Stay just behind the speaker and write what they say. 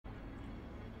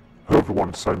Hello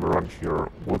everyone, Simon here.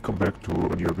 Welcome back to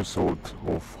a new episode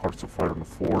of Hearts of Iron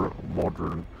 4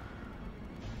 Modern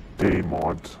Day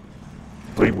mod,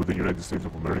 playing with the United States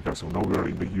of America. So now we are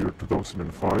in the year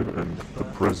 2005 and the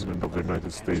President of the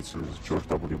United States is George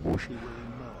W. Bush.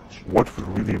 What we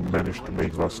really managed to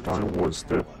make last time was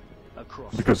that,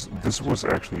 because this was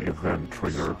actually event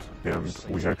triggered and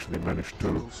we actually managed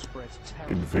to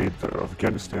invade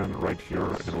Afghanistan right here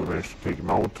and we managed to take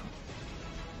him out.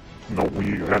 No,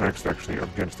 we annexed actually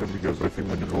Afghanistan because I think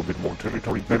we need a little bit more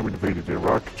territory. Then we invaded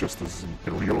Iraq just as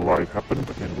in real life happened,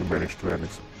 and we managed to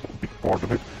annex a big part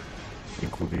of it,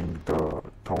 including the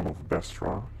town of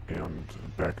Basra and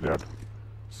Baghdad.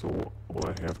 So all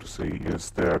I have to say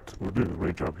is that we're doing a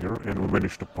great job here, and we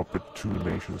managed to puppet two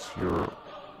nations here,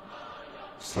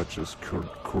 such as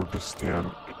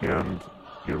Kurdistan and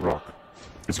Iraq.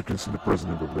 As you can see, the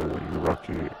president of the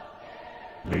Iraqi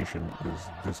nation is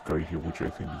this guy here, which I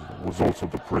think was also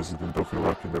the president of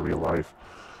Iraq in the real life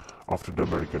after the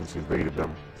Americans invaded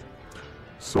them.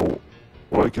 So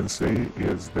all I can say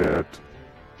is that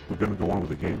we're gonna go on with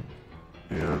the game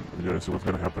and we're gonna see what's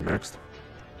gonna happen next.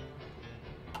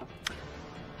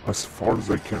 As far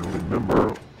as I can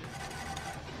remember,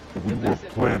 we were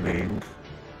planning,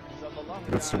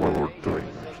 let's see what we're doing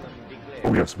actually.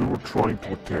 Oh yes, we were trying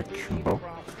to attack Cuba.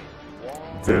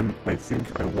 Then I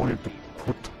think I wanted to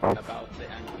put up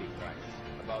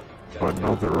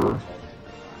another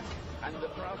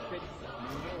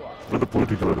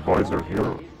political advisor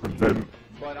here, and then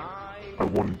I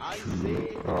want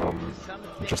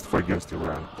to justify against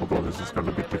Iran, although this is going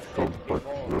to be difficult, but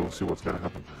we'll see what's going to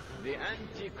happen.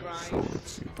 So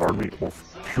let's see, Army of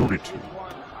Purity,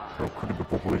 critical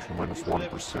population minus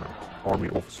 1%, Army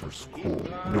Officers School,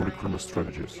 no recruitment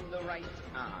strategies,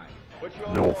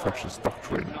 no fascist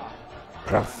doctrine,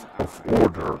 Path of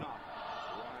Order.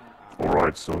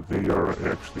 Alright, so they are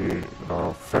actually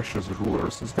fascist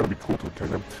rulers. It's gonna be cool to attack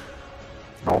them.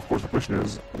 Now, of course, the question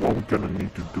is, what we're gonna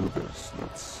need to do this.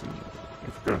 Let's see.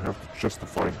 If we're gonna have to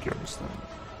justify against them.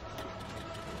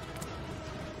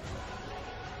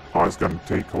 Oh, it's gonna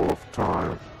take a lot of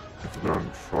time. If we're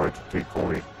gonna try to take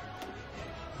only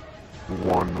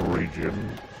one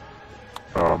region.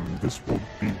 This will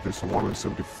be this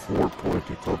 174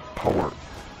 political power.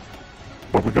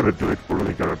 But we're gonna do it, we're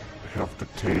really gonna have to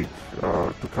take,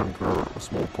 to conquer a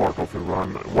small part of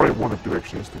Iran. What I want to do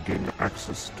actually is to gain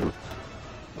access to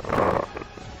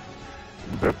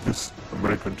this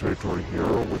American territory here,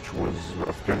 which was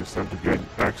Afghanistan, to gain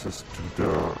access to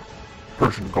the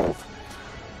Persian Gulf.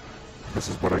 This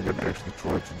is what I'm gonna actually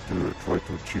try to do, try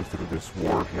to achieve through this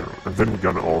war here. And then we're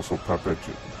gonna also puppet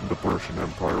the Persian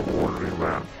Empire war in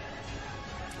Iran.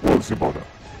 We'll see about that.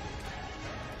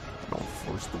 Now,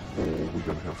 first of all, we're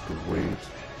gonna have to wait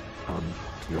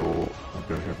until we're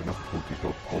gonna have enough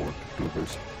political power to do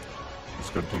this. It's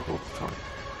gonna take a lot of time.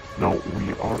 Now,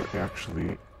 we are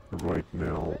actually, right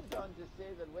now,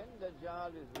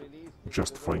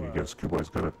 justifying against Cuba is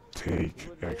gonna take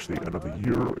actually another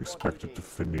year, expected to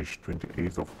finish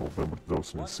 28th of November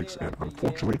 2006, and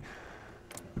unfortunately,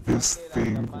 this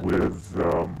thing with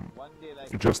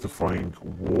justifying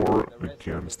war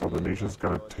against other nations is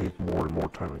gonna take more and more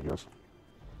time, I guess.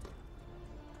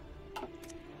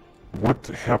 What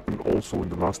happened also in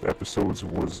the last episodes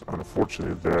was,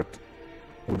 unfortunately, that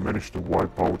we managed to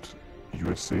wipe out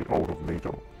USA out of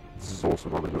NATO. This is also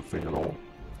not a good thing at all.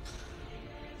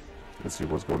 Let's see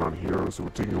what's going on here. So we're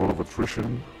taking a lot of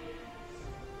attrition.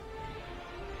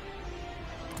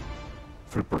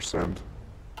 3%.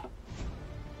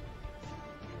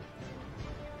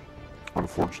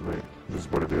 Unfortunately, this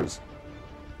is what it is.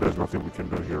 There's nothing we can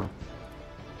do here.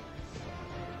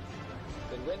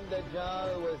 I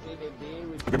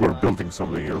think we're building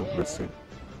something here. Let's see.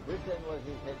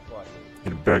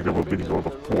 In Baghdad, we're building a lot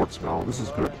of ports now. This is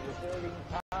good.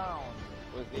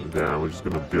 And then we're just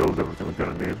gonna build everything we're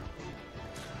gonna need.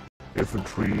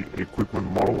 Infantry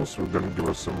equipment models, we're gonna give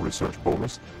us some research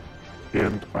bonus.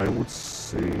 And I would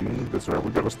say, that's right,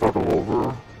 we gotta start all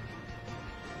over.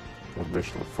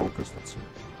 National focus, let's see.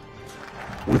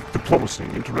 With diplomacy,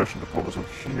 international diplomacy,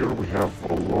 here we have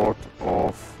a lot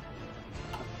of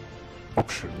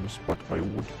options, but I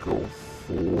would go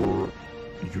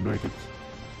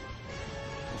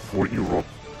for Europe.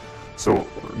 So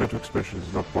NATO expansion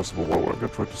is not possible. Well, I'm gonna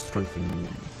try to strengthen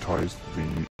ties to the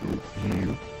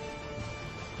EU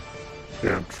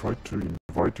and try to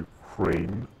invite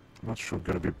Ukraine. I'm not sure I'm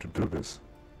gonna be able to do this.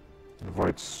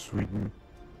 Invite Sweden,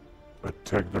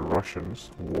 attack the Russians,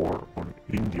 war on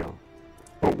India.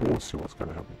 But we'll see what's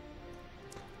gonna happen.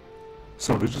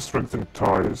 So let's just strengthen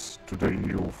ties to the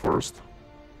EU first.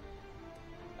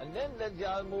 And then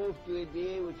Dajjal moved to a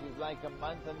day which is like a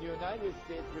month, and the United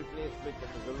States replaced Britain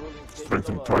as the ruling state.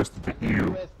 Strengthen ties to the EU.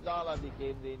 The US dollar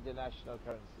became the international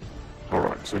currency.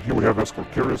 Alright, so here we have escort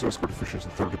carriers, escort efficiency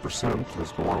 30%.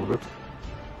 Let's go on with it.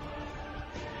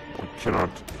 We cannot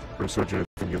research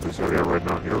anything in this area right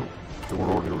now here. So we're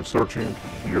already researching.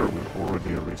 Here we're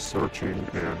already researching,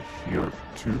 and here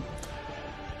too.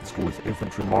 Let's go with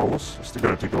infantry models. Still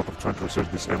gonna take a lot of time to research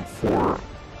this M4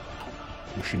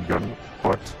 machine gun,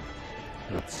 but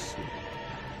let's see.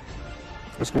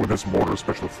 Let's go with this mortar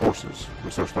special forces.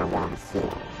 Research time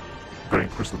 104. Very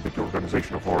increase the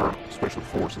organization of our special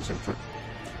forces infantry.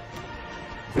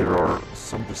 There are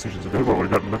some decisions available. We're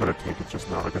not gonna take it just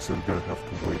now. Like I said, we're gonna have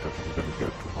to wait until we're gonna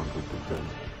get 200, and then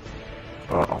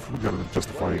after we're gonna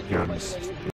justify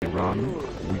against Iran,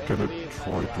 we're gonna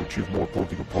try to achieve more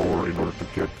political power in order to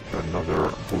get another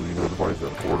political advisor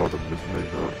or another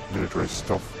military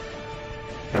stuff.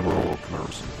 Emerald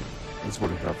openers. That's what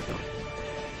we have here.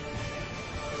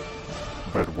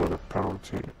 Bad weather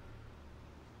penalty.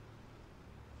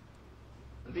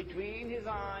 Between his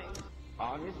eyes,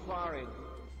 on his forehead,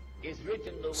 is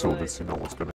written the So let's see now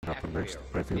what's gonna happen next.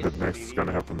 I think that next is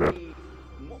gonna happen that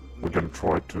we're gonna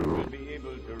try to...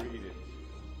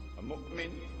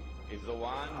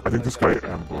 I think this guy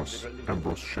Ambrose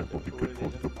Shank will be good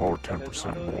political power,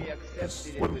 10% more. That's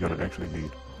what we're gonna actually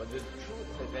need.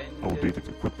 Outdated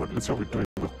equipment. That's how we're doing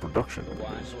with production.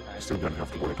 We're still gonna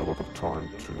have to wait a lot of time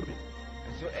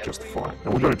to justify.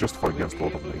 And we're gonna justify against a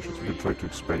lot of nations. We're gonna try to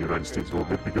expand the United States a little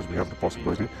bit because we have the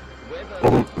possibility.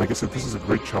 Although, like I said, this is a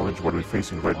great challenge what we're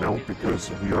facing right now, because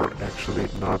we are actually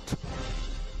not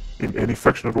in any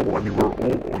faction at all. I mean, we're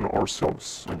all on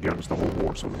ourselves against the whole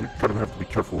war, so we kind of have to be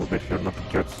careful a bit here not to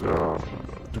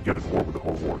get in war with the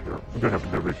whole war here. We're gonna have to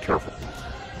be very careful.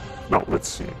 Now, let's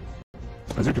see.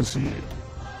 As you can see,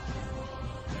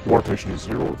 war tension is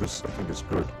 0. This, I think, is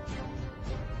good.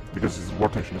 Because if war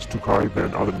tension is too high,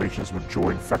 then other nations will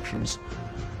join factions,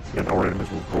 and our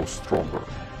enemies will grow stronger.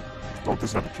 No,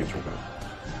 this is not the case right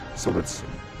now. So let's see.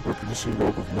 We're producing a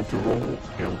lot of multi-role,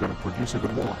 and we're going to produce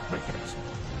even more mechanics.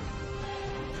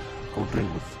 How are we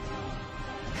doing with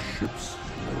ships?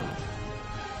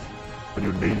 A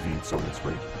new navy, it's on its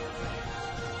way.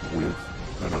 With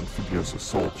an amphibious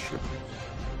assault ship.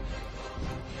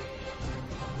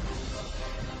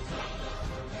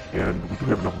 And we do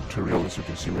have enough material, as you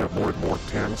can see. We have more and more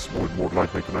tanks, more and more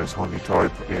light mechanized Honey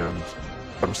type, and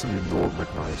but we still need more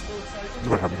mechanized. This is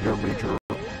what happened here: major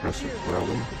aggressive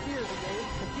rally,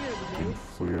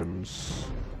 influence,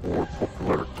 or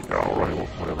popularity. Alright, well,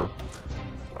 whatever.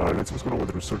 Let's see what's going on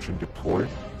with research and deploy.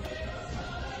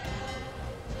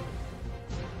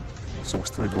 So we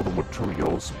still need a lot of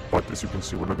materials, but as you can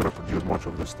see, we're not going to produce much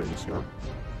of these things here.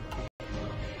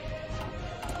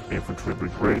 Infantry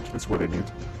brigade, that's what they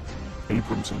need.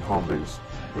 Abrams and Humvees,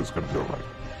 that's gonna be alright.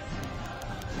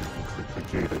 Infantry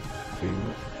brigade, I think.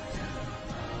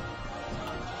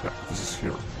 Yeah, this is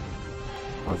here.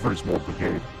 A very small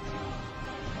brigade.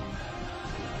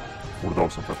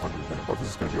 4,500 men, but this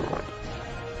is gonna be alright.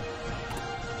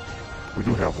 We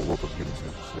do have a lot of units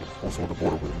here, so also on the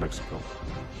border with Mexico.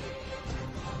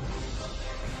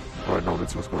 Alright, now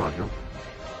let's see what's going on here.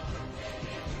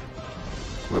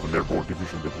 We have an airborne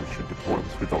division that we should deploy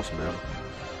with 3,000 men.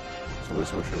 So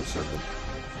that's what I should send them.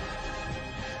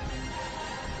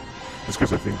 This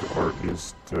case, I think,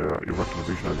 is the Iraq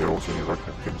invasion, and they're also in Iraq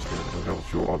and Afghanistan, and we have a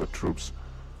few other troops.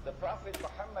 The Prophet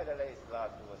Muhammad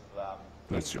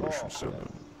Let's see what I should send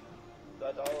them.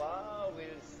 That Allah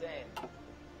will send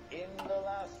in the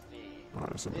last day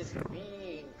Send them this here.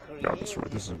 being Yeah, that's right,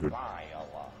 this is a good by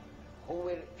Allah, who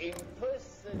will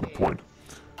impersonate point.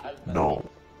 Now,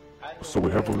 so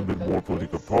we have a little bit more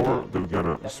political power that we're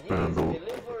gonna spend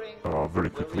very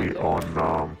quickly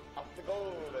on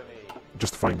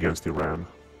justifying against Iran.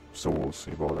 So we'll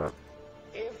see about that.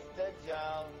 If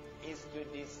Dajjal is to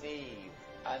deceive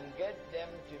and get them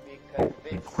to be Oh,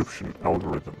 convinced encryption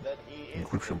algorithm. that he is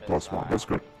Encryption the plus 1. Messiah, That's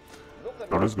good. look at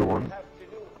Now let's what go he on. will have to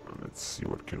do. Let's see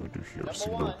what can we do here. Number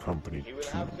Signal one, company he will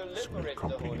 2. have to Signal liberate the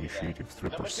company Holy initiative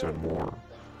Land. 3% Number two, more.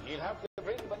 He'll have to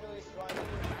bring Banu Israel to the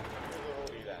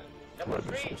Holy Land. Number Right,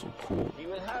 that's three, also cool. he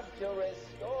will have to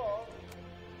restore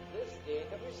the state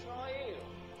of Israel.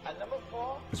 And number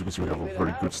four, As you can see, we have a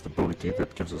very good stability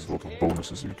that gives us a lot of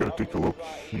bonuses. If you can take a look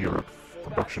here at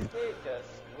production,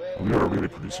 we are really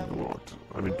producing a lot.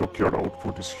 I mean, dockyard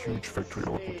output is huge, factory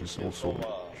output is also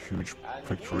huge.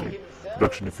 Factory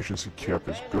production efficiency cap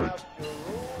is good.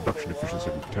 Production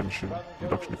efficiency retention,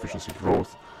 production efficiency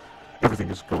growth. Everything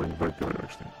is going very good,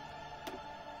 actually.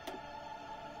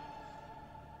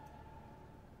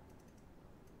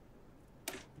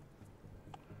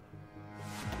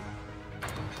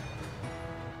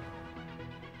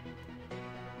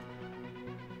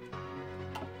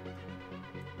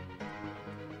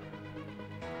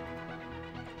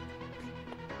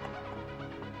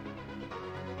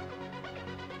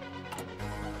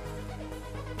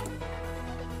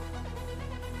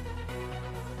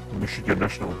 Michigan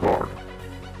National Guard,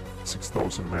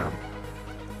 6,000 men.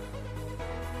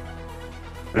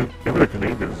 And even the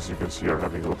Canadians, as you can see, are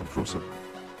having a lot of troops on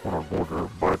our border,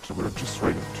 but we're just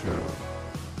ready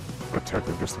to attack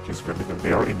them just in case we can.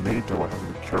 They are in NATO. I have to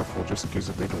be careful just in case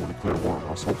if NATO will declare war on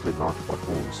us. Hopefully not, but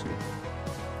we'll see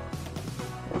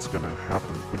what's going to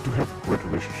happen. We do have a great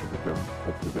relationship with them.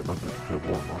 Hopefully they're not going to declare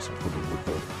war on us, including with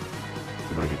the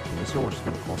United Kingdom. So much it's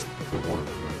going to cost the war in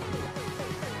the United Kingdom.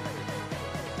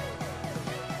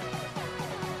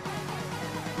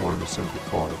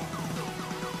 175.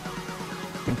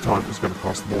 In time, it's going to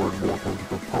cost more and more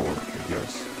political power, I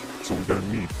guess. So we're going to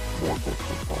need more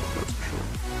political power, that's for sure.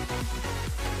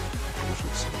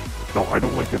 No, I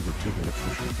don't like that we're taking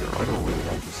attrition here. I don't really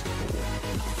like this at all.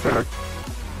 In fact,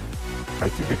 I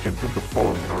think I can do the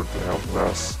following in order to have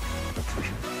less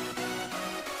attrition.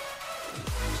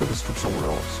 Send this troop somewhere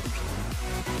else.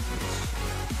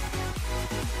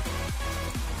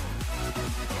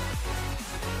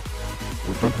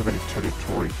 We don't have any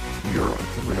territory here. I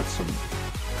think we have some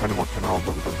Panama Canal,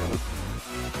 but we don't have it.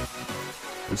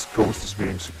 This coast is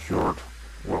being secured.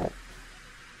 Well,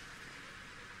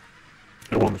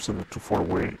 I wonder if it's too far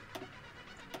away.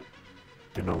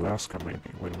 In Alaska, maybe.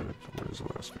 Wait a minute. Where is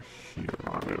Alaska? Here.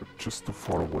 No, they're just too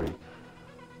far away.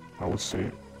 I would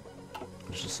say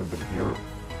let's just send them here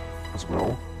as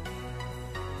well.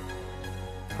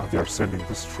 They are sending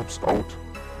these troops out.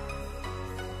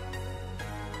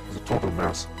 It's a total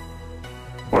mess.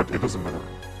 But it doesn't matter.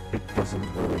 It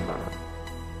doesn't really matter.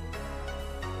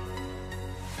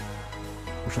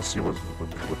 We shall see what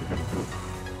they're gonna do.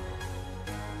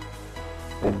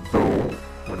 Although,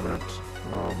 wait a minute.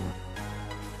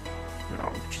 Yeah,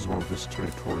 which is one of these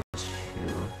territories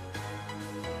here.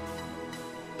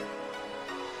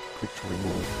 Click to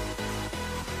remove.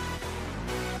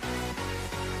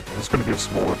 It's going to be a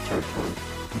smaller territory,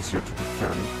 easier to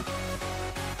defend.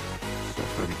 So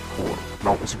 34.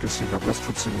 Now, as you can see, we have less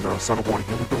troops in San Juan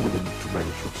here. We don't really need too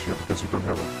many troops here because we don't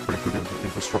have a pretty good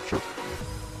infrastructure.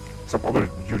 Some other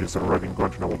units are arriving in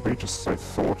Guantanamo Bay, just as I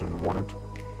thought and wanted.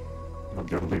 Now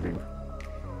they're leaving.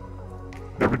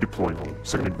 They're redeploying a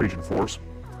second invasion force.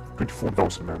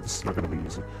 24,000 men. This is not going to be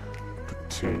easy to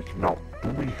take. Now, do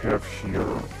we have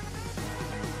here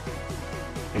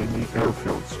any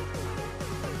airfields?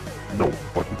 No,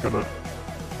 but we're gonna.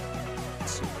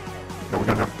 Let's see. Yeah, we're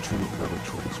gonna have two level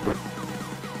 2. It's good.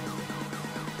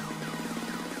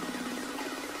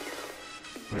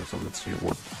 Okay, so let's see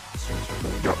what.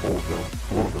 Yeah, all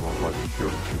of them are arriving here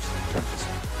in Houston, Texas.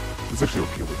 It's actually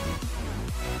okay with me.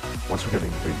 Once we're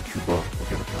getting invade Cuba,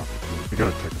 we're gonna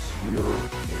take us here, and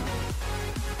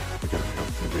we're gonna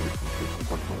have to invade it from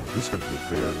Cuba. This is gonna be a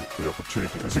very good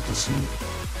opportunity. As you can see,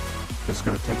 it's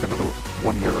gonna take another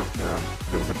 1 year, and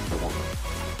they're gonna go on.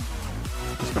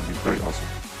 This is gonna be very awesome.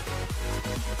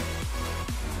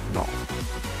 No.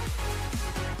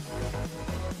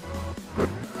 Good.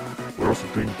 We're also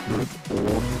doing good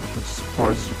on the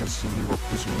supplies. As you can see, we're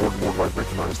producing more and more light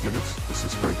mechanized units. This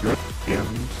is very good,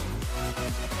 and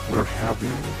we're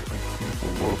having, I think,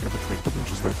 a lot of infantry equipment,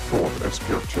 just like I thought,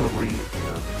 SP artillery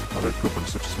and other equipment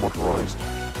such as motorized.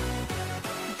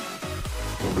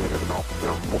 We don't really have enough of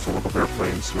them. Also a lot of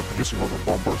airplanes. We're producing a lot of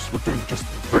bombers. We're doing just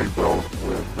very well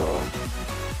with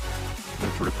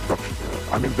military production here.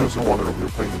 I mean, there's no other we're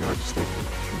playing in the United States with a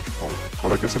huge power. But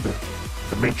like I said,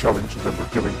 the main challenge is that we're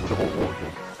dealing with the whole war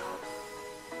here.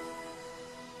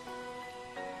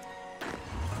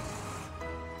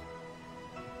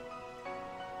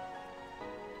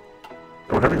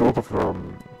 We're having a lot of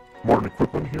modern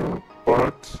equipment here,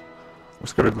 but we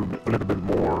just got a little bit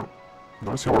more.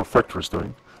 Let's see how our factory is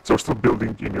doing. So we're still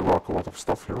building in Iraq a lot of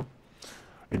stuff here.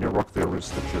 In Iraq there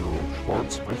is the General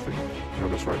Schwartz, I think. Yeah,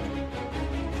 that's right.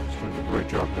 He's doing a great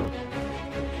job there.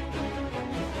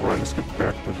 Alright, let's get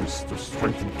back to this, to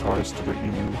strengthen ties to the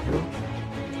EU here.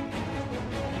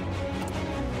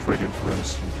 Trade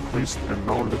influence increased, and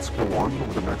now let's go on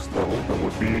with the next level. That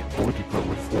would be political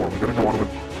reform. We're gonna go on with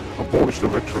abolish the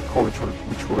electoral college,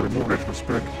 which will remove national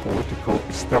spirit, political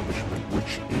establishment,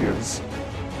 which is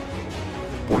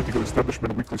political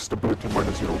establishment weekly stability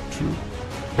 -0.2,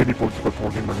 any political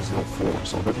power gain -0.4.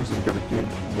 So that means we're gonna gain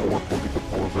more political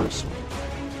power very soon.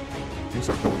 Things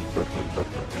are going better and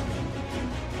better actually.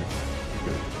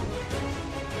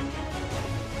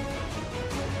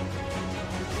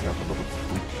 We have another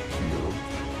fleet here.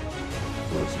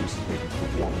 Whereas this is maybe too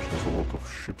warm, which has a lot of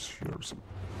ships here. Some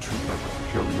 2 aircraft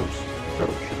carriers,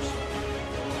 battleships,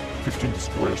 15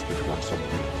 destroyers, 21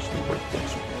 submarines, new by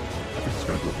boats. I think it's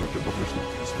going to do a great job. Obviously,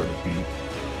 it's going to be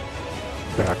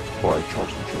backed by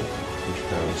Charleston Joe, which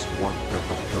has 1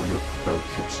 aircraft carrier,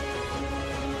 battleships,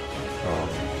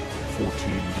 14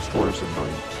 destroyers and 19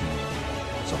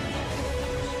 something.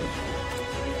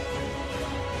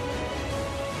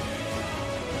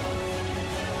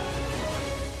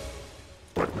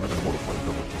 Right, we're not going to modify the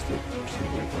number, just the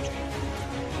way first.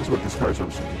 This is what these guys are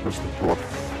using, because they brought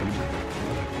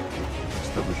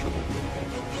establish a little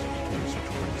between such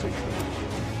organization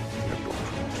and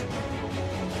doctrines.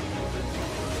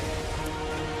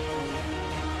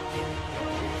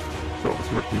 So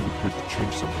theoretically we could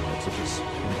change something like such as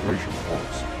immigration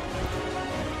policy.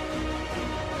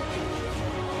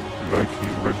 Like he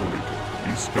regulated,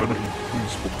 he's gonna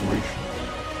increase population.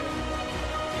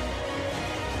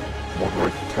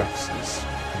 Moderate taxes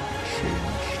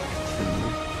change to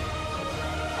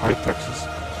high taxes.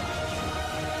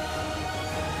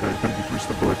 It's going to decrease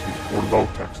stability or low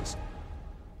taxes.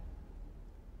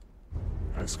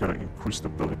 It's going to increase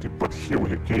stability, but here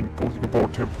we gain political power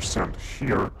 10%.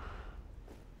 Here,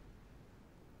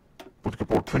 political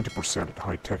power 20% at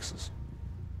high taxes.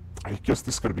 I guess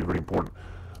this is going to be very important.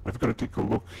 If we're going to take a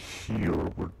look here,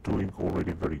 we're doing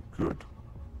already very good.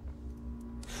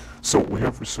 So we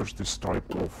have researched this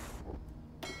type of,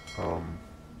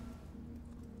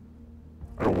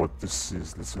 I don't know what this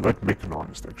is. Let's like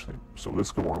mechanized actually. So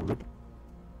let's go on with it.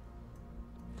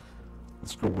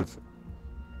 Let's go with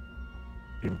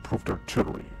improved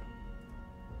artillery.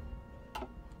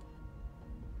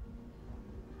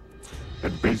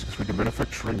 And basic 3D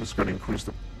manufacturing is going to increase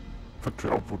the factory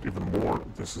output even more.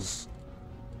 This is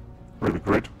really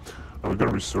great. We're going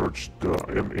to research the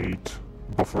M8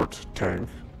 buffered tank.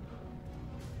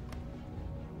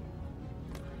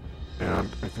 And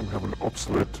I think we have an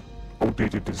obsolete,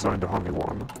 outdated design, the Humvee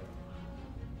one.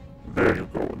 There you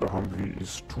go, the Humvee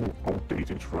is too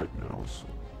outdated right now, so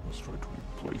let's try to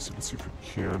replace it. Let's see if we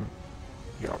can.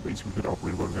 Yeah, basically we could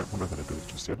upgrade, but we're not going to do it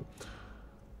just yet.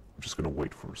 I'm just going to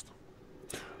wait first.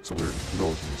 So we're in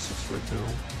 2006 right now.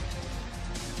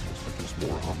 Looks like there's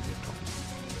more Humvee coming.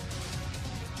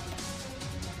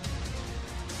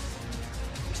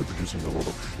 Still producing a lot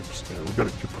of ships there. We're going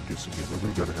to keep producing it, but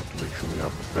we're going to have to make sure we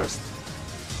have the best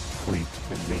fleet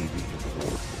and navy in the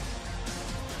world.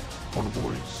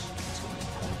 Convoys.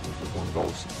 Convoys at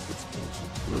 1,000. That's also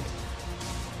good.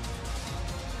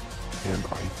 And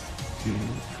I think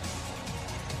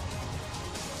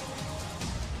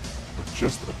we're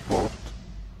just about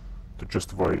to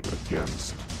justify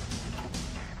against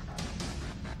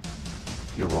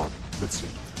Iran. Let's see.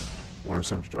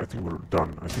 172. I think we're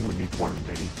done. I think we need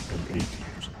 180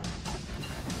 or something.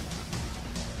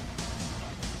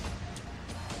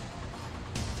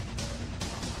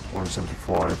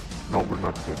 $175. No, we're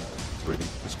not yet ready.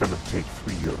 It's gonna take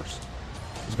 3 years.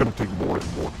 It's gonna take more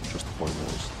and more to justify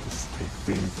wars. I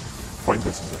think, find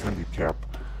this as a handicap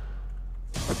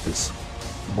at this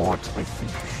mod. I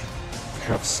think we should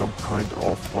have some kind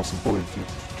of possibility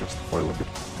to justify a little bit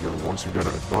here once you're gonna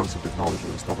advance the technology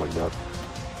and stuff like that.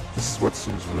 This is what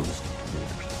seems realistic to me,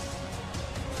 actually.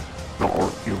 Now,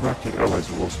 our Iraqi allies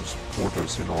will also support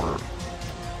us in our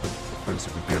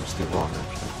offensive against Iran,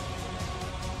 actually.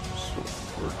 So,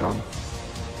 we're done.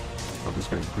 Now, this is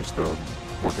going to increase the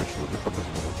potential of the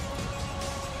doesn't.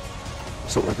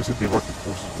 So, like I said, the Iraqi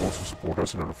forces will also support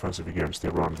us in an offensive against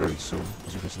Iran very soon.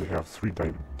 As you can see, they have 3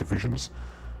 divisions.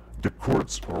 The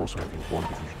Kurds are also having 1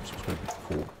 division, so it's going to be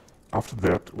cool. After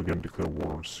that, we're going to declare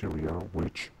war on Syria,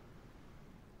 which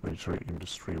military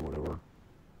industry, whatever.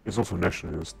 It's also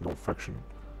nationalist, no faction.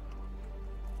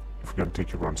 If we're gonna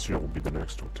take Iran, Syria will be the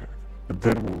next to attack. And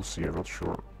then we'll see, I'm not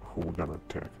sure who we're gonna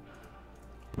attack.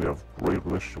 We have great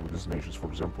relationship with these nations, for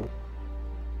example.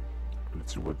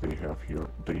 Let's see what they have here.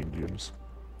 The Indians.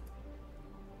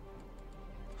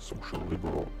 Social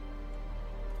liberal.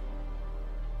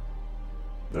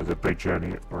 The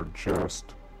Azerbaijani are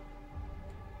just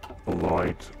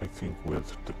allied, I think,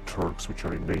 with the Turks, which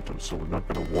are in NATO, so we're not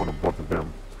going to want to bother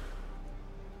them.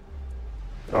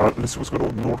 Let's see what's going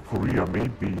on with North Korea.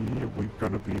 Maybe we're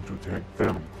going to be able to attack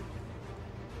them.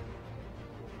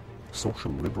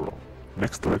 Social liberal.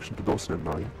 Next election,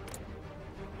 2009.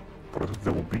 But I think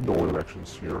there will be no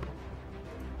elections here.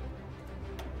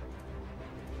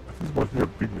 I think this might be a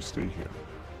big mistake here.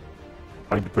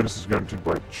 Our independence is guaranteed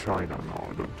by China. No,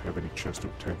 I don't have any chance to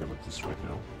attack them at this right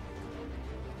now.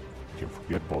 Can't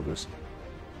forget about this.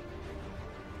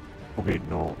 Okay,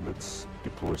 now let's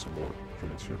deploy some more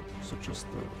units here, such as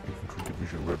the infantry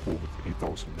division Red Bull with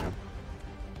 8,000 men.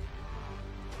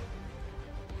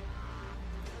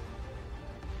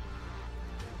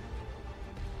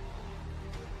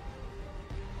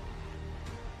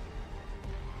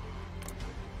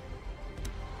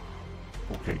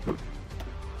 Okay, good.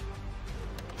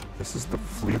 This is the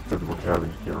fleet that we're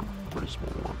having here, a very small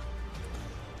one.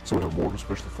 So we have more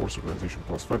special force organization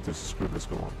 +5. This is good. Let's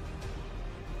go on.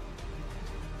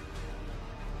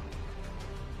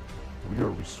 We are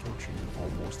researching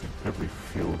almost in every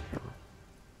field here.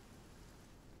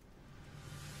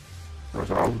 Right,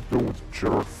 so I'll go with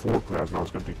Gerard 4 class. Now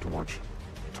it's going to take too much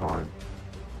time.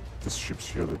 This ship's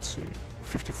here, let's see.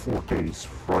 54 days,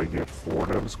 frigate 4.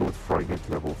 Now let's go with frigate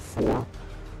level 4.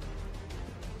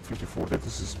 54 days,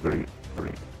 this is very,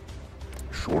 very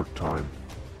short time.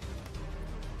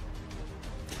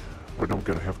 Right now we're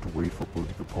going to have to wait for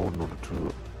political power in order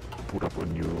to put up a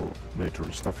new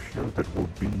military stuff here. That will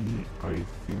be, I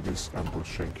think, this ambush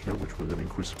shank here, which we're going to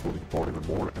increase the political power even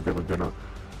more, and then we're going to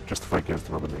justify against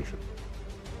another nation.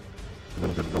 And then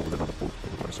we're going to go with another political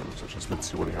advisor, such as, let's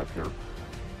see what we have here.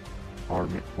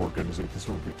 Army organization, this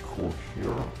will be cool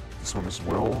here. This one as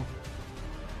well.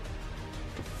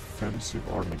 Defensive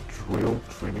army drill,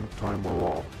 training time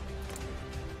morale.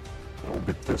 That will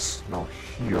be this. Now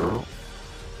here,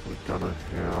 we're gonna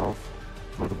have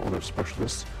a lot of other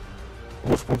specialists.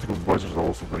 Most political advisors are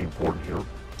also very important here.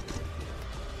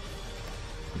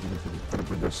 It's gonna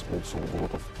bring us also a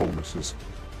lot of bonuses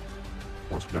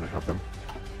once we're gonna have them.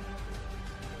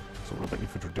 So the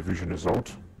infantry division is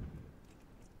out.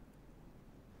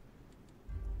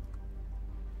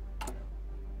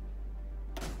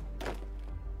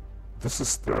 This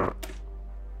is the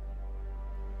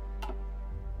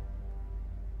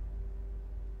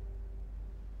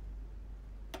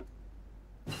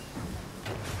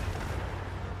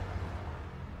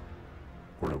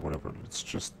whatever, let's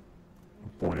just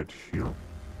point it here.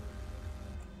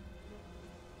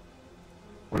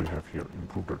 What do we have here?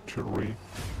 Improved artillery.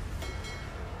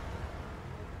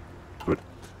 Good.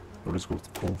 Now let's go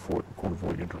with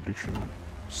convoy interdiction,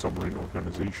 submarine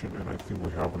organization, and I think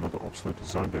we have another obsolete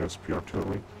design, the SP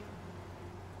artillery,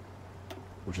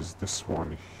 which is this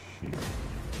one here.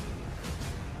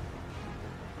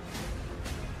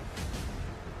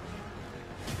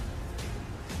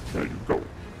 There you go.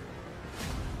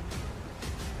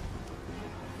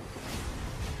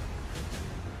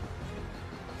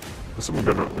 So we're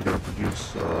gonna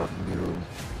produce new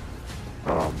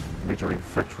military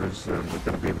factories, and we're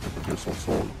gonna be able to produce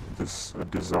also this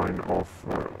design of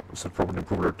properly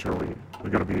improved artillery.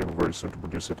 We're gonna be able very soon to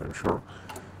produce it, I'm sure.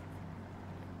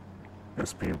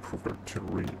 SP improved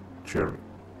artillery, Gen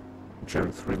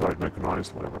 3 light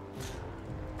mechanized, whatever.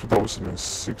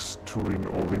 2006 Turin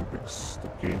Olympics.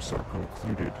 The games are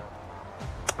concluded.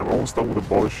 I'm almost done with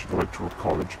abolish electoral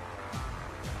college.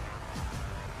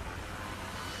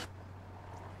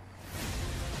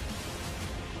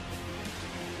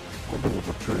 With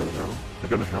material now, they're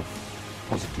going to have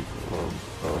positive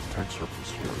tank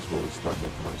surplus here as well as light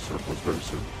mechanized surplus very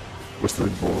soon. We're still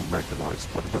in more mechanized,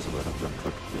 but it doesn't matter. I'm going to try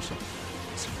to produce it.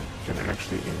 So can I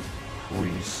actually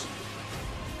increase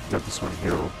this one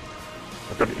here?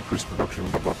 I've got to increase production,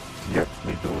 but not yet,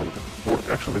 maybe a little bit. Or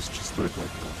actually, let's just do it like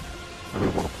that. I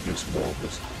really want to produce more of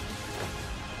this.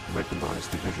 Mechanized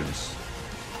divisions.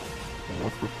 And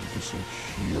what we're producing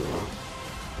here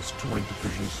is touring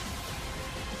divisions.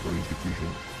 Marine Division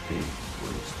A,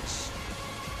 where is this?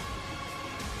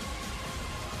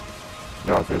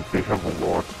 Yeah, they have a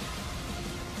lot.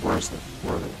 Where is that?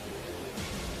 Where are they?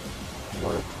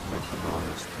 Light,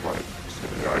 mechanized, light.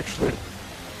 Yeah, actually,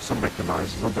 some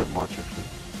mechanized, not that much actually.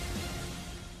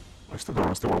 I still don't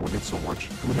understand why we need so much.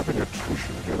 Do we have any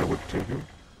attrition here that we're taking?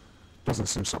 Doesn't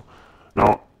seem so.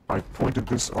 Now, I pointed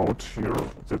this out here,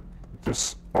 that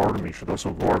this army should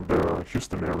also guard the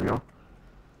Houston area.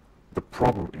 The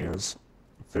problem is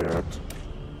that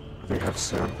they have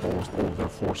sent almost all of their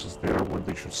forces there when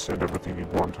they should send everything in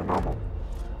Guantanamo.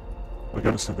 We're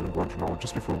gonna send them in Guantanamo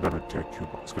just before we're gonna attack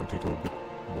Cuba. It's gonna take a little bit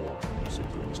more, to say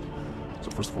the least.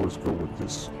 So first of all, let's go with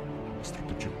this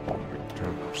strategic bombing,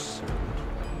 10%.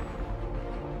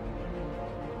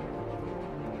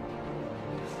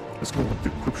 Let's go with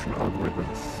decryption algorithm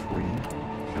 3.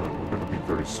 And we're gonna be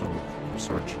very soon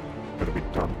research gonna be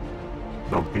done.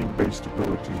 Now, beam-based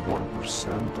stability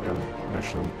 1% and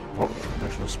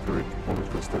national spirit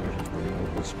political stagnation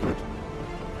removal is good.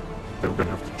 Then we're going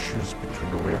to have to choose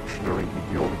between a reactionary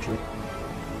ideology,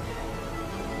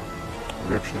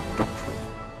 reactionary doctrine,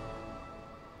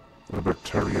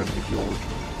 libertarian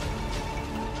ideology,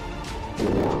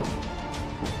 or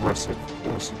progressive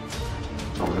policy.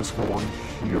 Now let's go on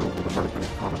here with American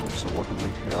economy. So what do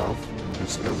we have in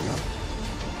this area?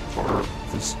 Are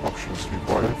these options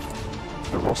revived?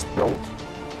 The Rust Belt,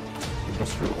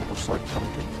 Industrial Oversight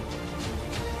Committee,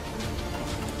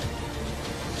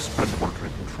 Spend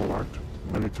Monitoring Control Act,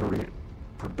 Military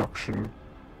Production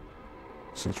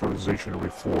Centralization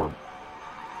Reform.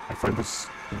 I find this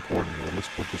important here. Let's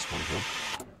put this one here.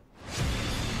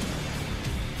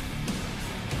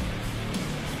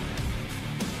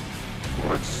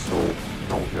 Alright, so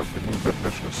now we have removed that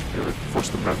national spirit.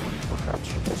 First Amendment,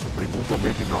 perhaps, should also be removed, or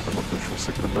maybe not. I'm not very sure.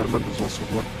 Second Amendment is also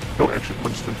good. No, actually,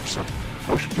 minus 20%.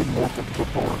 Now we should give more political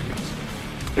power, yes.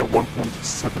 Yeah, 1.17.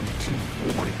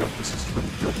 Oh my god, this is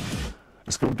really good.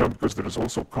 It's going down because there is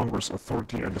also Congress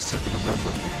authority and the Second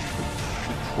Amendment, which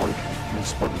should try to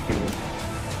reduce by the game.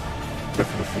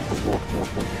 Definitely a lot more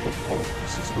political power.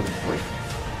 This is really great.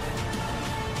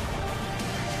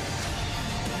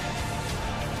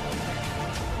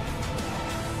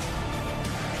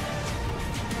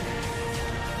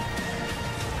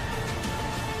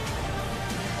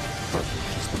 But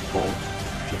just about to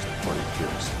justify it,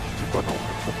 yes. We got our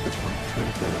effective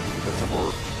content and we even have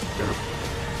our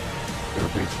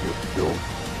airbase here built,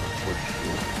 which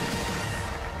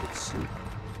let's see.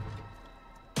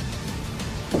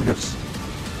 Oh yes,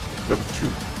 level 2.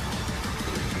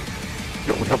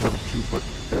 Yeah, we have level 2, but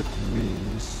that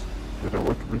means that I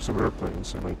want to bring some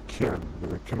airplanes, and I can,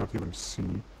 but I cannot even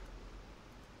see.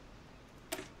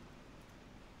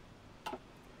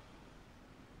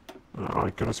 I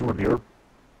cannot see where the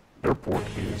airport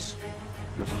is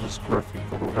because of this graphic,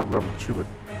 although I have level 2, but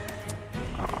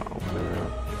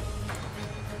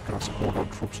can I support our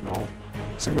troops now?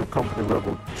 Single company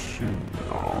level 2.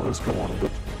 Oh, let's go on a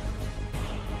bit.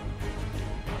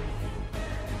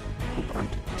 Put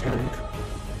anti-tank.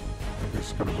 This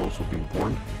is gonna also be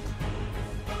important.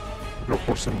 We'll of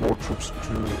course send more troops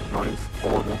to 9th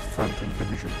Armored Phantom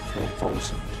Division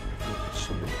 4000.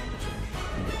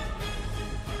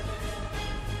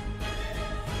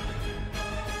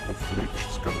 Hopefully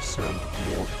she's gonna send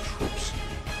more troops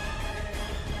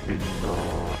in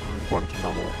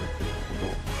Guantanamo, I think,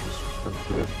 although she's gonna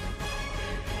do it.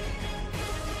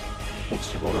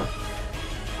 What's about a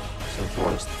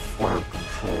centralized fire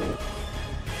control,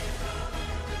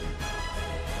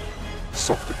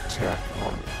 soft attack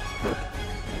on it.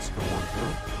 Let's go on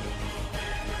here.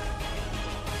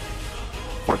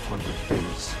 500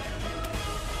 base.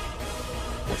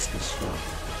 What's this here?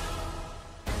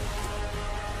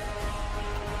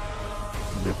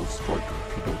 Naval strike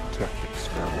torpedo tactics,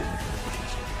 naval mission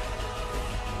efficiency.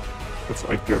 That's,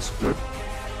 I guess, good.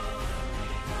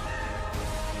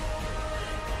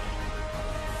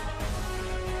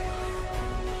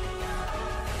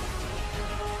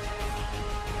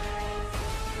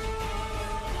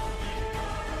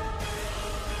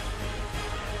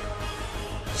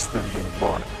 Standing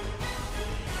by.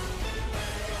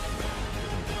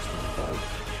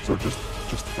 So just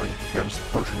fight against the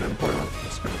Persian Empire.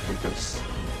 It's gonna take us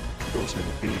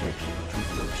 2008, actually 2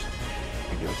 years,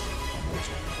 I guess,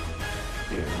 almost.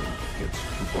 And against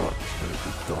Cuba, it's gonna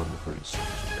be done very soon.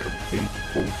 8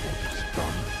 is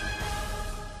done.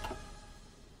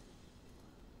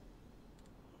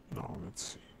 Now let's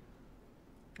see.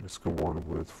 Let's go on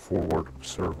with forward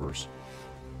observers.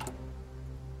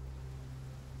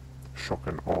 Shock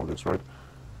and all this, right?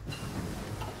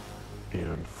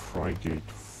 And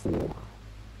Frigate 4.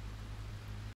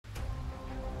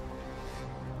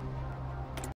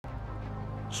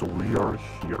 So we are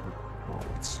here.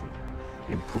 Let's see.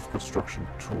 Improved construction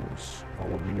tools.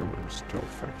 Aluminium and steel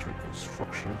factory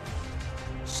construction.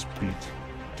 Speed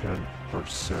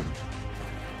 10%.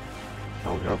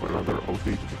 Now we have another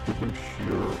outdated equipment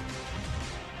here.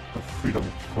 The Freedom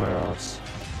class.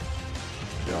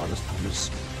 Yeah, let's do this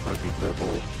frigate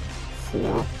level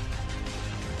 4.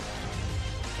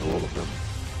 All of them.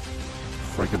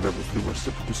 Frigate level 3, we're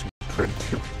still producing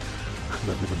 20.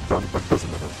 Not even done, but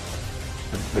doesn't matter.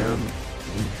 And then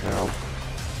we have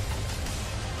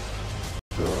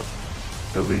the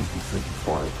LA-25.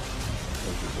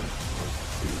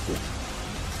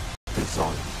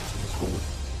 Design. Let's go with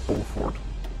Beaufort.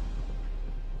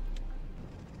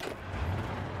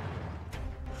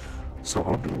 So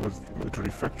how do we with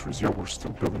military factories? Yeah, we're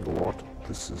still building a lot.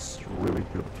 This is really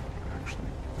good,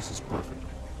 actually. This is perfect.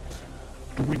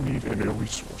 Do we need any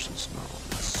resources now?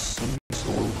 It seems a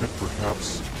little bit,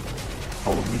 perhaps,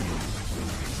 aluminium.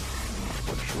 I'm not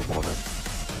quite sure about that.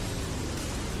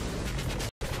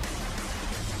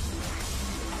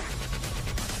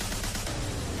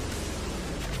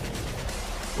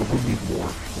 But we need more.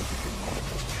 That's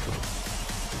for sure.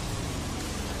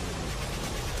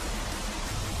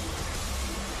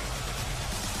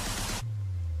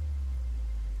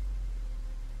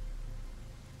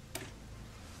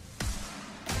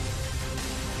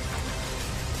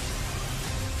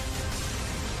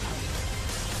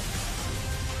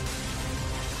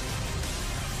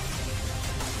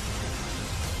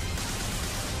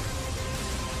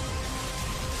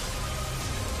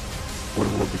 When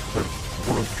we'll be clear,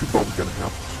 we're on Cuba, we're gonna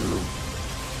have to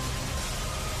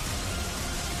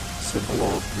send all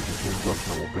our regions in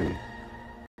Guantanamo Bay.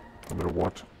 no matter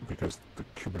what, because the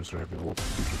Cubans are having a lot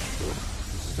of issues here.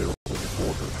 This is their only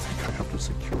border. I think I have to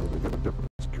secure it. They're gonna definitely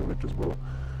secure it as well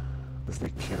as they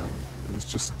can. And it's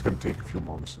just gonna take a few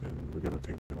months, and we're gonna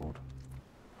take them out.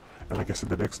 And like I said,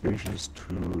 the next stage is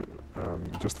to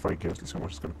justify gas. Let's see how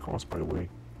much it's gonna cost, by the way.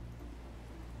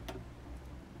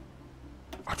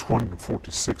 At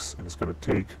 246, and it's gonna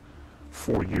take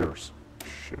 4 years.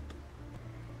 Shit.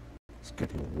 It's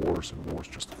getting worse and worse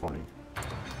justifying.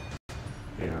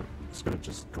 And it's gonna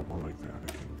just go on like that,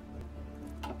 I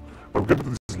think. But we're gonna do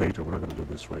this later, we're not gonna do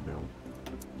this right now.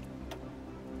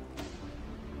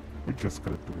 We're just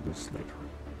gonna do this later.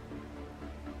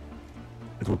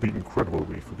 It will be incredible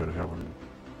if we're gonna have an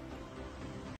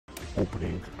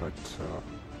opening at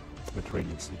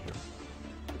Mediterranean Sea here.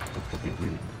 It will be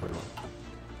really incredible.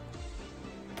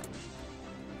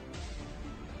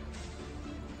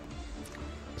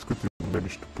 It's good to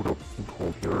manage to put up a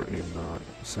foothold here in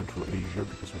Central Asia,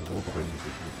 because we have a lot of enemies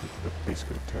that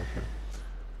basically attack here.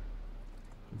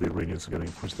 The Iranians are going to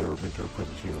increase their military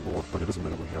presence here a lot, but it doesn't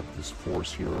matter. We have this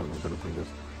force here, and we're going to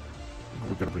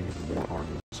bring even more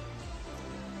armies.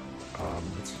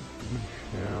 Let's see, do we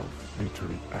have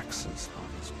military access? Oh,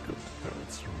 that's good.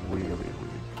 That's really, really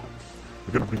good.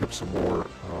 We're going to bring up some more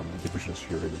divisions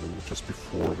here just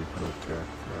before we can attack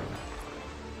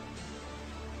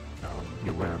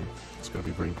Iran. It's going to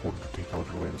be very important to take out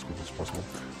Iran as quickly as possible.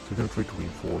 So we're going to try to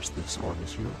reinforce these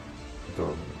armies here.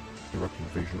 The Iraqi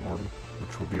invasion army,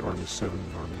 which will be Army 7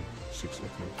 and Army 6, I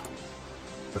think.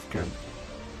 Afghan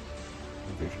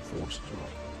invasion force as well.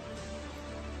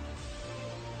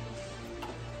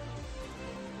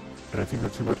 And I think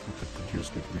that's what we can produce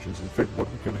new divisions. In fact, what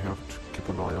we're going to have to keep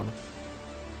an eye on,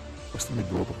 we still need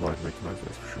a lot of light mechanized,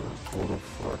 that's for sure. A lot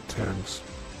of tanks.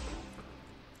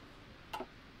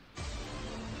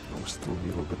 We still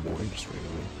need a little bit more industry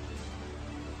anyway.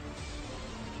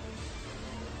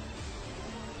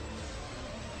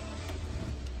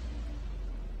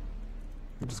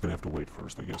 I'm just gonna have to wait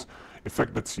first, I guess. In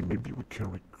fact, let's see, maybe we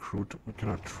can recruit, we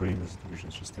cannot train these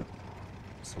divisions just yet.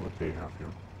 See what they have here.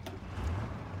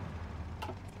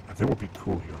 And that would be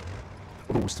cool here.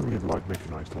 Although we still need light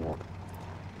mechanized a lot.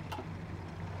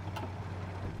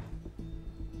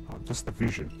 Just the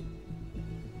vision.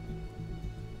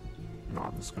 No,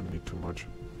 this is gonna need too much.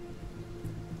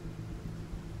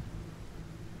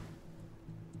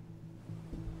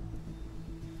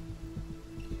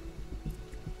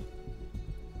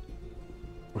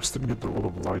 We still need a lot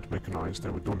of light mechanized,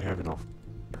 and we don't have enough.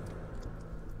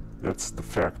 That's the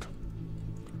fact.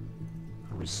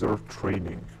 Reserve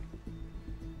training.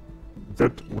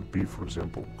 That would be, for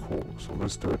example, cool. So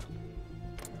let's do it.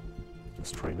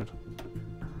 Let's train it.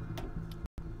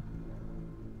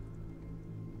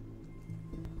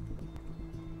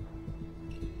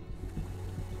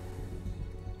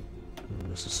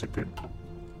 Mississippi.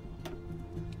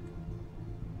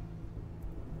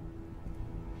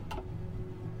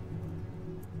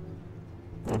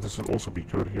 Oh, this will also be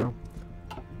good here.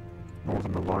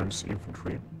 Northern Alliance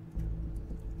infantry.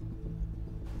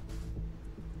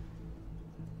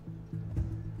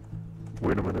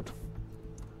 Wait a minute.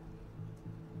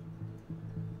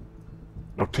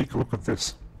 Now take a look at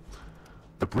this.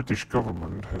 The British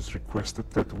government has requested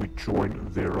that we join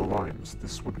their alliance.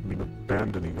 This would mean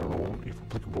abandoning our own, if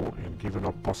applicable, and giving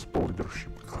up possible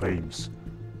leadership claims.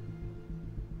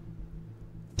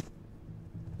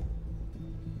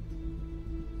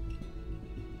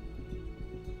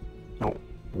 Now,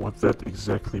 what that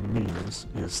exactly means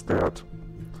is that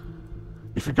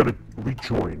if you're gonna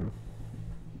rejoin,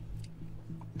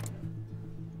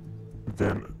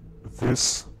 then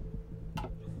this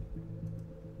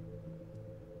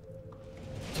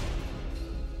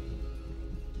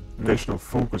national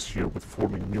focus here with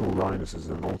forming new alliances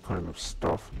and all kind of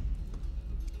stuff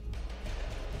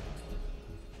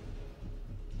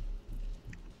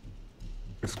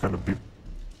is gonna be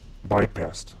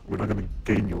bypassed. We're not gonna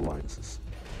gain new alliances,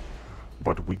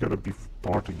 but we're gonna be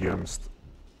part against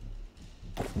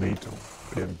of NATO,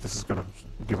 and this is gonna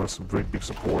give us some very big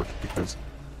support because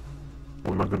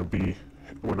we're not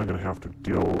gonna have to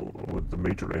deal with the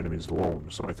major enemies alone.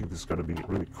 So I think this is gonna be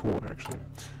really cool, actually.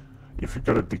 If we're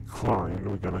gonna decline,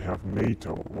 we're gonna have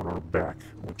NATO on our back,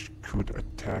 which could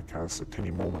attack us at any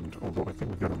moment, although I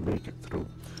think we're gonna make it through.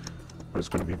 But it's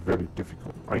gonna be very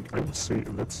difficult. I would say,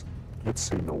 let's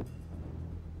say no.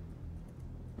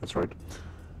 That's right.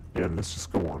 Yeah, let's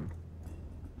just go on.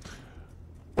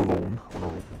 Alone, on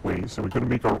our way, so we're gonna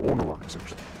make our own alliance,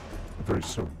 actually, very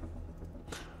soon.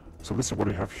 So let's see what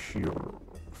we have here.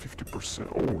 50%.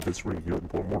 Oh, that's really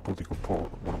good. More political power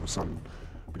all of a sudden.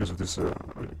 Because of this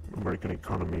American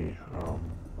economy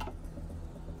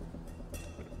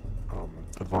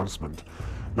advancement.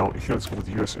 Now here let's go with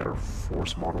US Air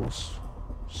Force models.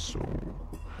 So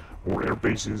more air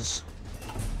bases,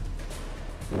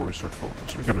 more research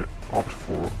programs. We're gonna opt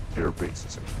for air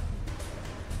bases.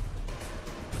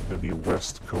 And the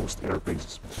West Coast air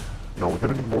bases. Now we're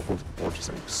gonna need more political power, just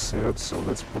like I said, so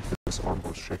let's put this armed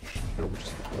force section here, which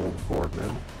is the old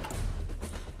guardman.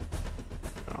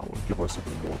 Now will give us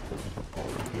even more political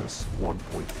power, yes,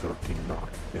 1.39.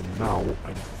 And now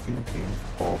I'm thinking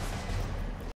of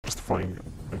justifying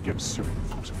against Syria.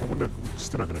 For example, we're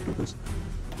still not gonna do this.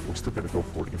 We're still gonna go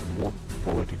for even more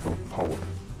political power.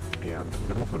 And we're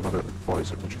gonna offer another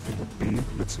advisor, which I think would be,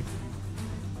 let's see.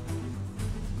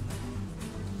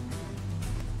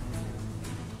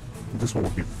 This one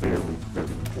would be very, very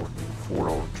important for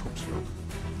our troops here,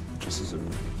 just as a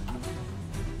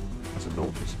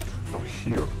notice. Now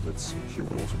here, let's see, here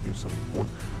we'll also do some more.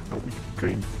 Now we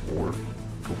can go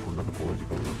for another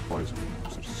political advisor,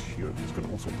 such as here. It's going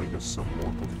to also bring us some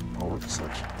more political power,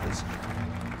 such as,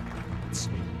 let's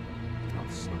see,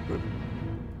 that's not good.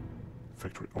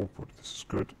 Factory output, this is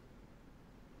good.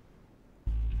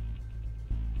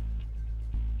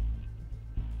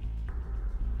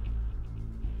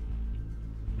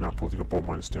 Now political power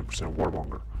minus 10%,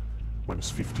 warmonger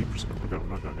minus 50%. We're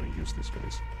not going to use these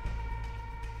guys.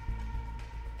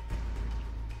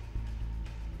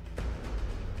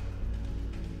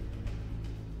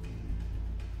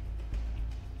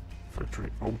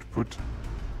 Factory output.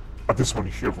 This one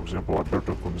here, for example,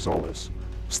 Alberto Gonzalez.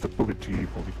 Stability,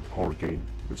 political power gain.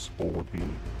 This all would be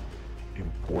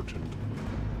important.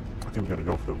 I think we're going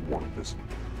to go for one of this.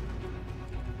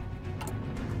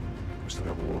 We still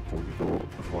have a lot of political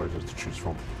advisors to choose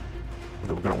from. And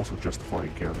then we're going to also justify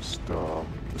against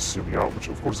Syria, which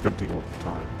of course is going to take a lot of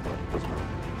time, but it doesn't matter.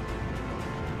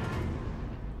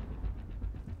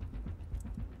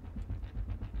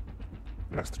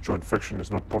 Yes, the joint faction is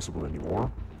not possible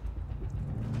anymore.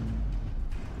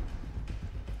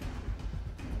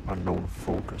 Unknown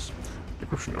focus.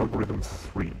 Decryption algorithm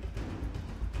 3.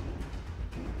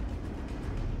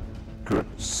 Good,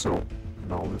 so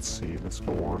now let's see, let's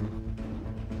go on.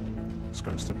 It's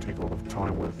going to still take a lot of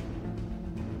time with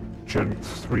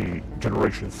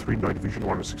Generation 3 night vision,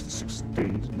 166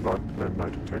 days,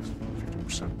 night attacks, 15%.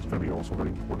 It's going to be also very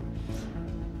important.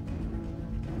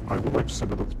 I would like to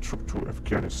send another troop to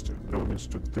Afghanistan. That means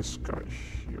to this guy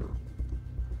here.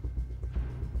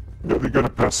 No, they're gonna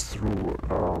pass through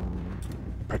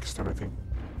Pakistan, I think.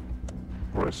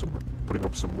 Alright, so we're putting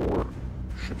up some more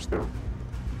ships there.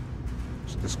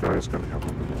 So this guy is gonna have a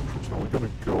little more troops. Now we're gonna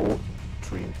go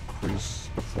to increase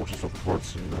the forces of the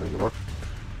Kurds in Iraq.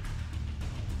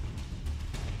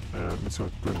 And let's see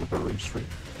what's doing with the registry.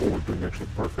 Oh, we're doing actually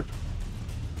perfect.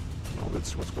 Now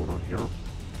let's see what's going on here.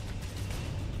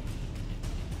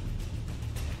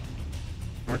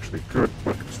 Actually good,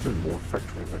 but still more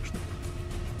factories actually.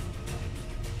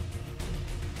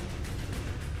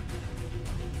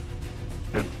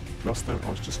 And last time I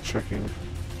was just checking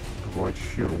right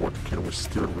here what can we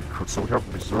still recruit. So we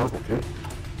have reserve, okay.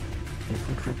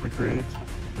 Infantry brigade,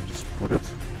 and just put it.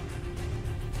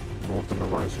 Northern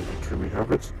Alliance infantry, we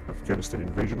have it. Afghanistan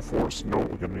invasion force, no,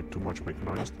 we're gonna need too much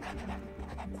mechanized.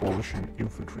 Coalition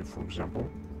infantry, for example.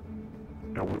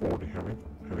 Now we're already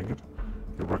having it.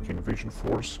 Iraqi invasion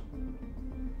force.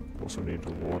 We also need a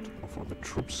lot of other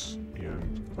troops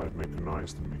and light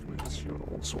mechanized and mechanized here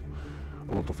also.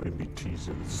 A lot of MBTs,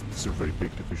 and these are very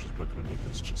big divisions, but we're gonna need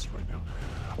this just right now.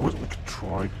 We could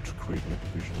try to create new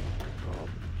division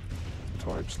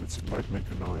types. Let's see, light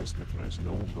mechanized,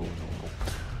 no.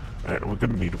 And we're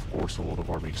gonna need, of course, a lot of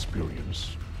army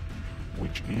experience,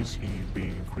 which is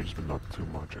being increased, but not too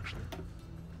much actually.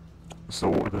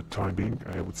 So at the time being,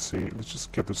 I would say let's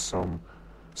just get us some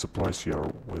supplies here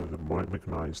with the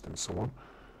mechanized and so on,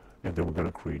 and then we're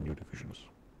gonna create new divisions.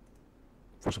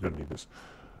 First we're gonna need this.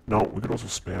 Now we could also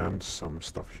expand some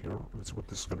stuff here. Let's see what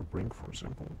this is gonna bring, for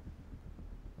example.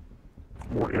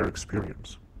 More air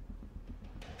experience.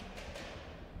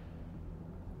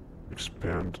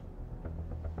 Expand.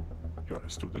 Yeah,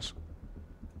 let's do this.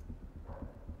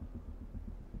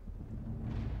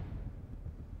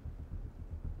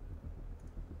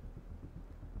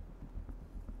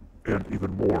 And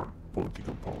even more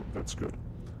political power, that's good.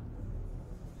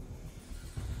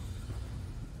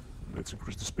 Let's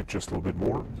increase the speed just a little bit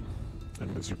more.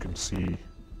 And as you can see,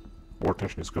 more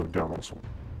tension is going down also.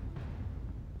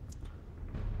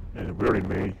 And we're in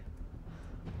May.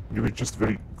 We were just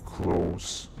very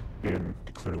close in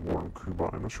declaring war on Cuba.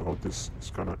 I'm not sure how this is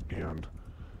gonna end.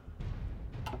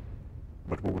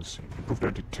 But we will see. Improved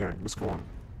anti-tank, let's go on.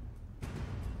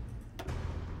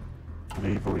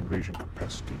 Naval invasion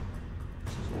capacity.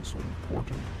 This is also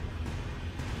important.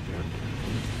 And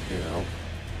we have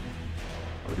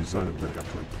a design that we're going to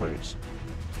have to replace.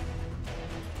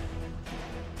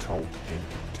 Tout and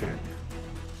tank.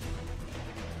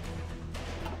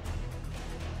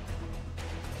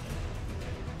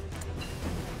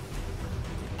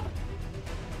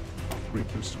 Upgrade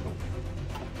this one.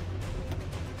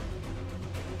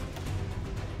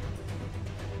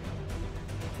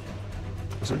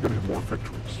 So we're going to have more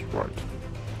factories, right?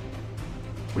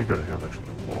 We're going to have actually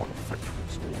a lot of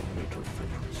factories, a lot of military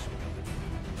factories.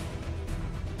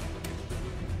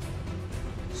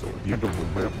 So at the end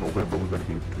of November, we're going to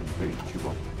be able to invade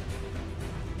Cuba.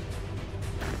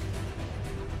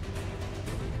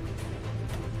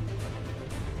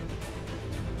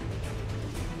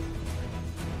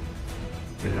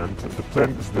 And the plan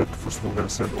is that first of all we're going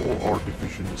to send all our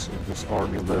divisions in this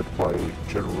army led by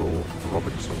General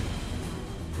Robinson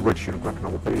right here in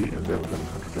Guantanamo Bay, and then we're going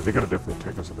to they're going to definitely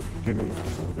take us at the beginning,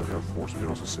 so we're going to have force. We can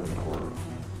also send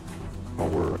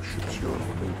our ships here on the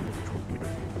Navy, which will be I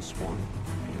think this one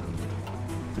and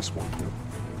this one here.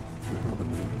 We have the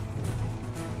Navy.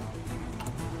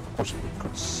 Also we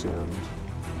could send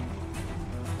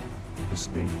this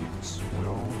Navy as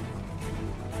well.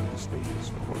 This Navy as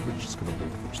well. We're just going to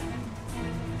wait first.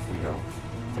 We have,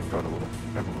 thank God, a lot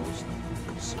of admirals that we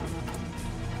can send.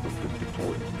 We've been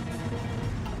deployed.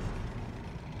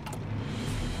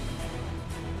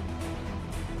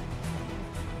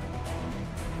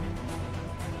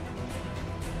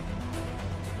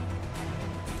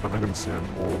 I'm going to send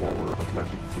all of our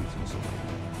Atlantic fleets and so on.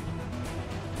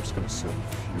 I'm just going to send a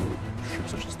few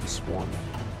ships such as this one,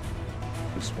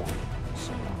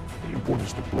 so the important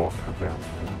is to block Havana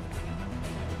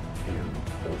and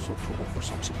also to offer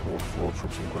some support for our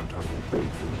troops in Guantanamo Bay.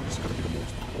 This is going to be the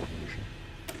most important mission.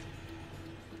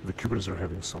 The Cubans are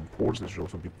having some ports that should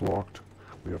also be blocked.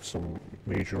 We have some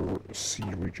major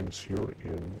sea regions here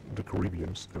in the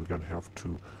Caribbean that we're going to have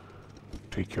to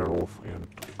take care of and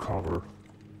cover.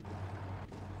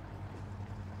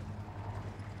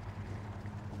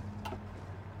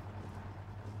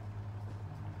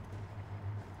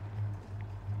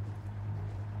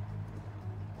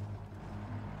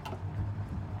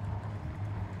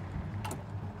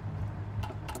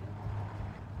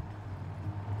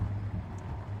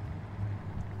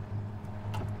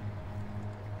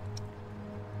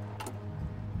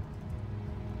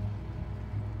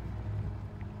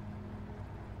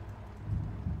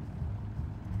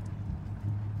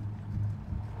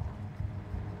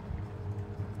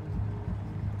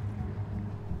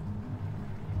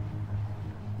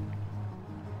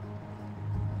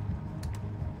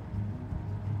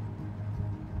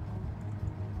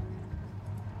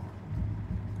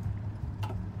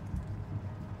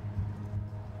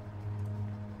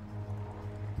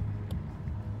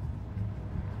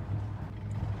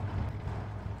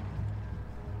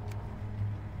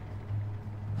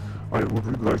 I would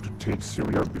really like to take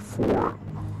Syria before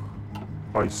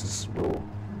ISIS will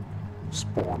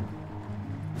spawn.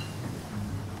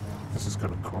 This is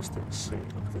gonna cost insane.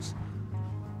 Look at this.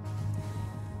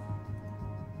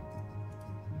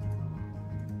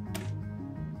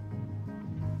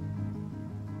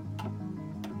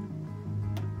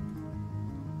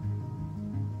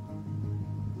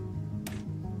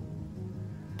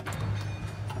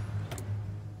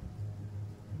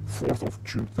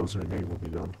 June 2008 will be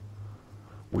done.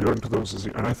 We are in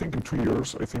 2006, and I think in 2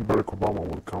 years, I think Barack Obama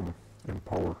will come in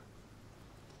power.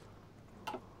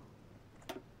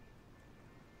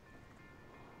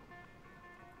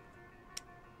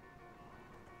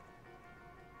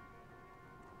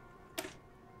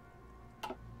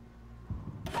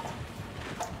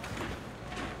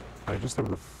 I just have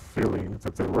the feeling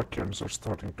that the Iraqis are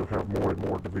starting to have more and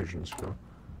more divisions here.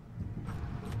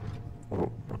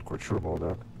 Although, not quite sure about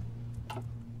that.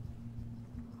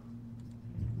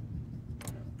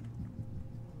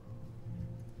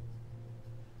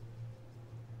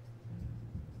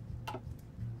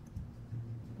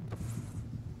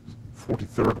 The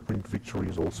 43rd Winged Victory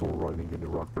is also arriving in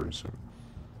Iraq very soon.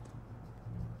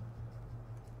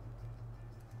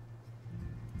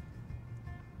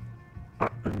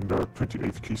 And the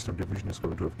 28th Keystone Division is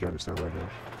going to Afghanistan right now.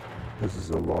 This is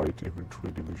a light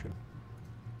infantry division.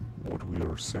 What we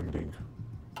are sending.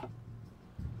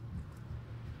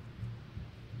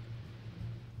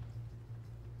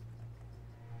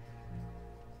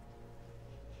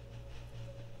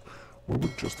 We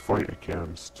would just fight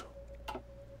against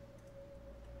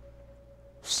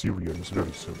Syrians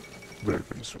very soon. Very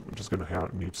soon. We're just gonna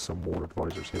need some more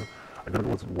advisors here. I'm gonna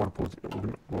go with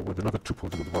with another two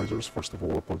political advisors. First of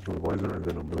all, a political advisor, and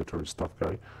then a military staff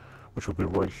guy. which will be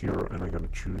right here, and I'm gonna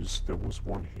choose, there was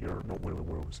one here, no, wait,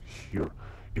 where was it? Here,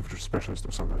 infantry specialist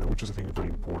or something like that, which is I think very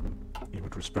important.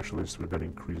 Infantry specialist, we're gonna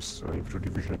increase infantry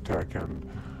division attack and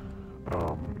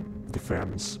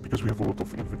defense, because we have a lot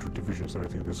of infantry divisions, and I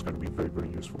think this is gonna be very, very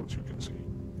useful, as you can see.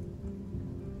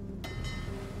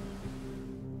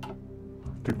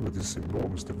 Take a look at this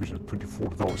enormous division,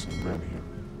 24,000 men here.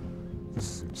 This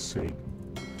is insane.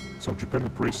 So Japan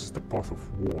embraces the path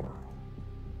of war.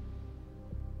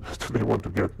 Do they want to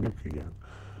get nuke again?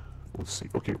 We'll see.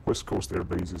 Okay, West Coast air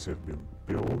bases have been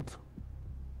built.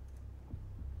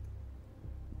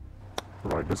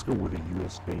 Right, let's go with the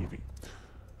US Navy.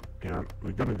 And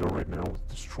we're gonna go right now with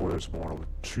Destroyers Model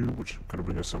 2, which is gonna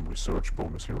bring us some research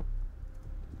bonus here.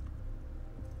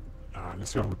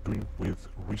 Let's see how we're doing with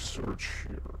research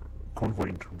here. Convoy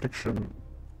interdiction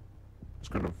is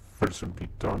gonna very soon be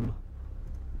done.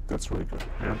 That's really good.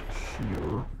 And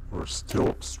here, we're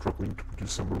still struggling to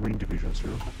produce some marine divisions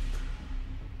here.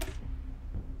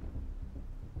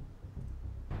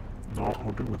 Now,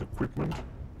 how do we with equipment?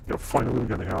 Yeah, finally we're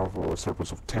gonna have a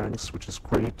surplus of tanks, which is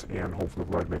great, and hopefully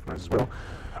light mechanized as well.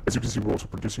 As you can see, we're also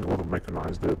producing a lot of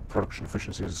mechanized. The production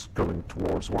efficiency is going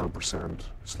towards 100%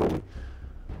 slowly.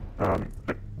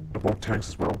 About tanks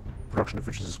as well, production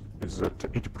efficiency is at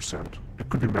 80%. It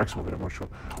could be maximum, I'm not sure.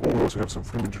 Oh, we also have some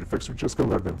free military effects. We're just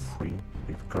gonna let them free,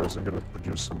 because I'm gonna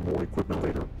produce some more equipment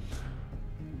later.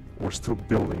 We're still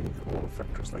building a lot of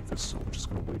factories like this, so we're just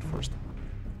gonna wait first.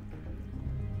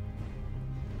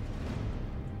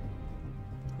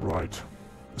 Right,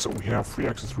 so we have free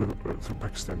access through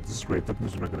Pakistan. This is great. That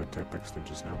means we're not gonna attack Pakistan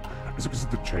just now. As you can see,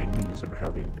 the Chinese are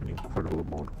having an incredible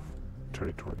amount of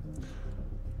territory.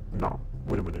 No,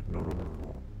 wait a minute, no.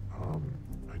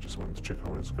 I just wanted to check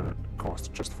how it's gonna cost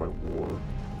to justify war.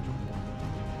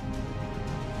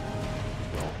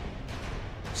 Well,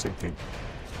 same thing.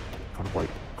 Convoy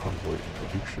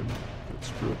interdiction,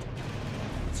 that's good.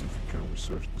 Let's see if we can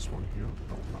research this one here.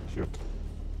 No, not yet.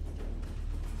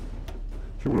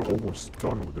 Here we're almost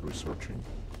done with the researching.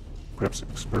 Perhaps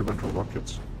experimental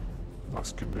rockets.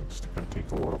 Not convinced, it can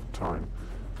take a lot of time.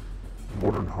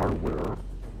 Modern hardware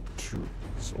too.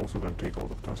 It's also going to take a lot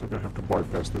of time, so I'm going to have to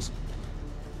bypass this.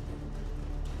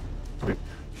 I mean,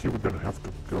 here we're going to have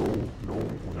to go. No,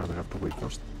 we're going to have to wait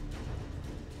first.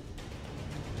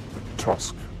 The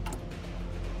Tusk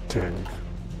tank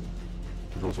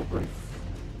is also very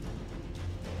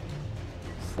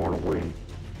far away.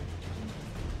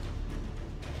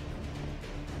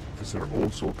 These are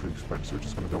also too expensive, we're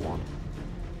just going to go on.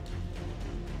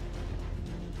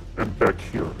 And back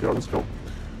here, yeah, let's go.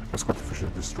 Escort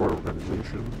efficient destroyer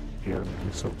organization, and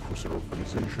missile cruiser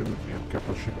organization, and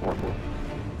capital ship armor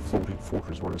floating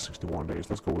fortress 161 days.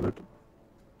 Let's go with it.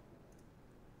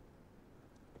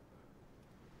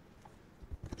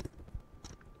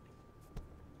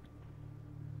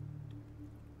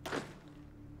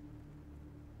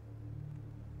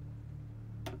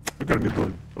 We're gonna be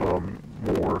doing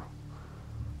more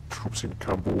troops in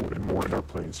Kabul and more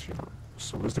airplanes here.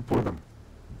 So let's deploy them.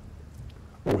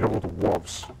 Oh, we have a lot of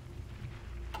WAVs.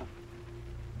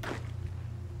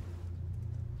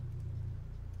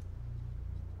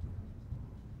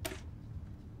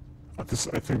 This,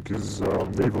 I think, is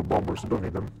naval bombers. We don't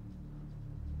need them.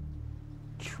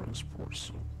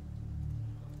 Transports.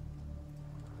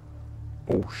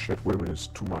 Oh shit, wait a minute, it's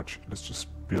too much. Let's just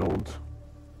build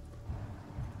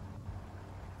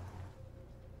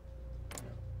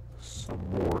some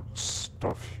more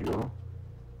stuff here.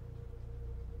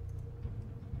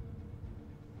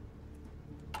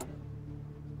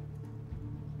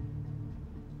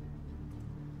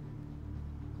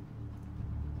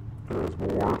 There's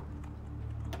more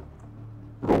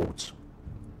roads.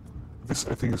 This,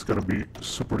 I think, is going to be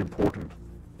super important.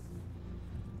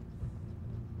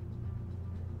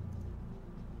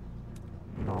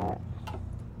 Now,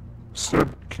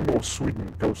 said King of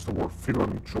Sweden goes to war.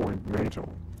 Finland joined NATO.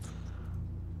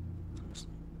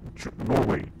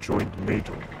 Norway joined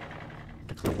NATO.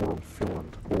 Declare war on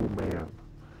Finland. Oh man.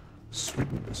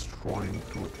 Sweden is trying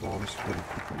to advance very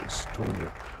quickly.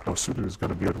 Estonia. Now Sweden is going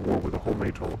to be at war with the whole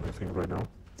NATO, I think, right now.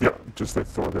 Yeah, just they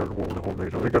thought they're at war with the whole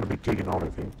NATO. They're going to be taken out, I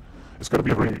think. It's going to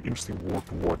be a very interesting war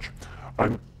to watch.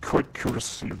 I'm quite curious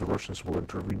to see if the Russians will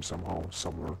intervene somehow,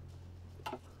 somewhere.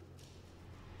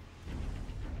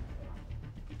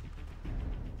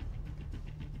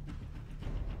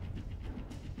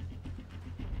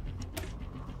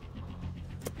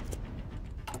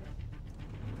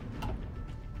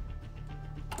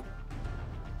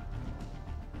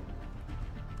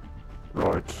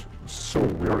 Right, so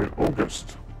we are in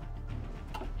August.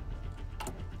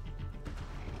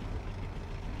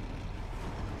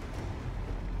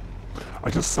 I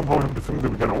just somehow have the feeling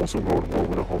that we're gonna also go to war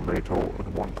with the whole NATO at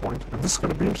one point, and this is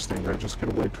gonna be interesting. I just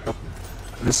can't wait to happen.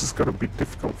 This is gonna be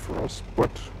difficult for us, but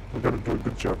we gotta do a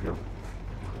good job here.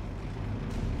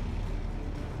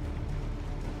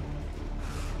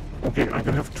 Okay, I'm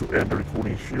gonna have to end the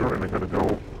recording here, and I'm gonna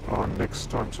go next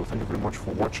time. So thank you very much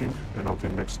for watching, and I'll see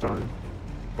you next time.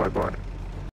 Bye bye.